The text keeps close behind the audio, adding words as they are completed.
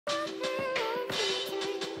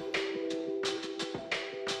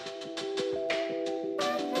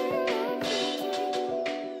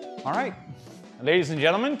All right, ladies and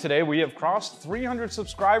gentlemen, today we have crossed 300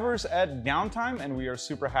 subscribers at Downtime, and we are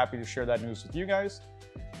super happy to share that news with you guys.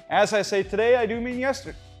 As I say today, I do mean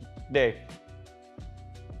yesterday.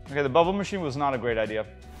 Okay, the bubble machine was not a great idea.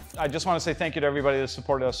 I just want to say thank you to everybody that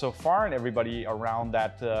supported us so far and everybody around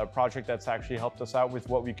that project that's actually helped us out with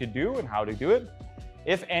what we could do and how to do it.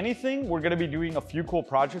 If anything, we're going to be doing a few cool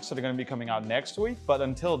projects that are going to be coming out next week. But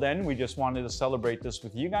until then, we just wanted to celebrate this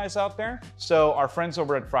with you guys out there. So our friends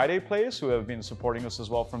over at Friday Plays, who have been supporting us as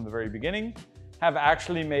well from the very beginning, have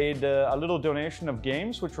actually made a little donation of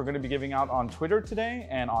games, which we're going to be giving out on Twitter today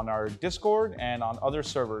and on our Discord and on other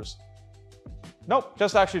servers. Nope,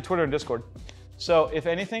 just actually Twitter and Discord. So if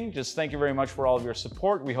anything, just thank you very much for all of your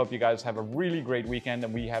support. We hope you guys have a really great weekend,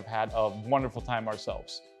 and we have had a wonderful time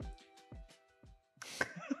ourselves.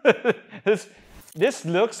 This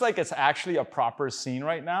looks like it's actually a proper scene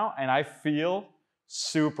right now, and I feel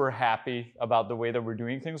super happy about the way that we're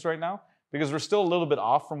doing things right now, because we're still a little bit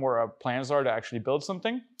off from where our plans are to actually build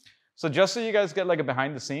something. So just so you guys get like a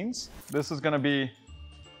behind the scenes, this is going to be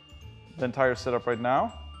the entire setup right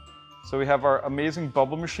now. So we have our amazing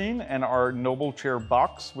bubble machine and our noble chair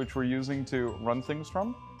box, which we're using to run things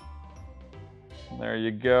from. There you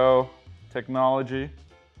go, technology.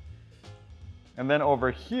 And then over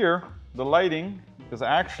here, the lighting is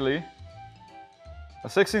actually a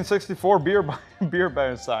 1664 beer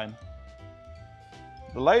bar sign.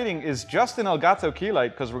 The lighting is just an Elgato key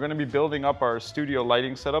light, because we're going to be building up our studio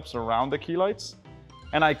lighting setups around the key lights.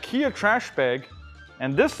 An IKEA trash bag,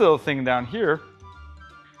 and this little thing down here,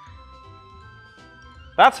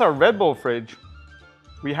 that's our Red Bull fridge.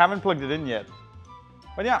 We haven't plugged it in yet.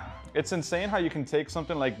 But yeah, it's insane how you can take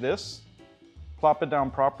something like this, plop it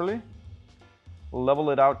down properly, level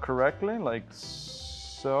it out correctly, like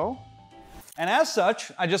so. And as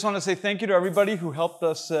such, I just want to say thank you to everybody who helped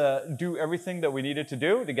us do everything that we needed to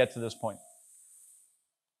do to get to this point.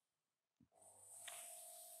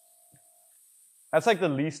 That's like the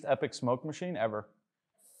least epic smoke machine ever.